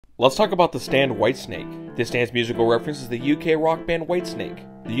Let's talk about the stand Whitesnake. This stand's musical reference is the UK rock band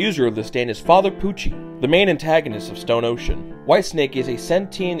Whitesnake. The user of the stand is Father Pucci, the main antagonist of Stone Ocean. Whitesnake is a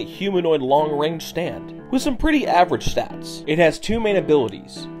sentient, humanoid long-range stand with some pretty average stats. It has two main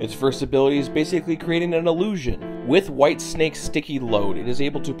abilities. Its first ability is basically creating an illusion. With Whitesnake's sticky load, it is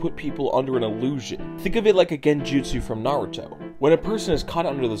able to put people under an illusion. Think of it like a genjutsu from Naruto. When a person is caught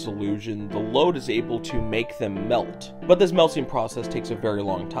under this illusion, the load is able to make them melt. But this melting process takes a very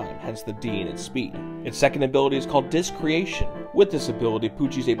long time, hence the D in its speed. Its second ability is called Disc Creation. With this ability,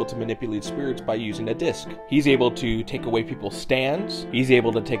 Pucci is able to manipulate spirits by using a disc. He's able to take away people's stands, he's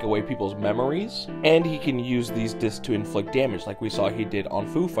able to take away people's memories, and he can use these discs to inflict damage like we saw he did on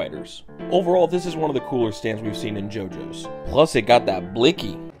Foo Fighters. Overall, this is one of the cooler stands we've seen in JoJo's. Plus, it got that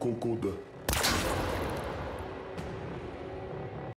blicky. Concorda.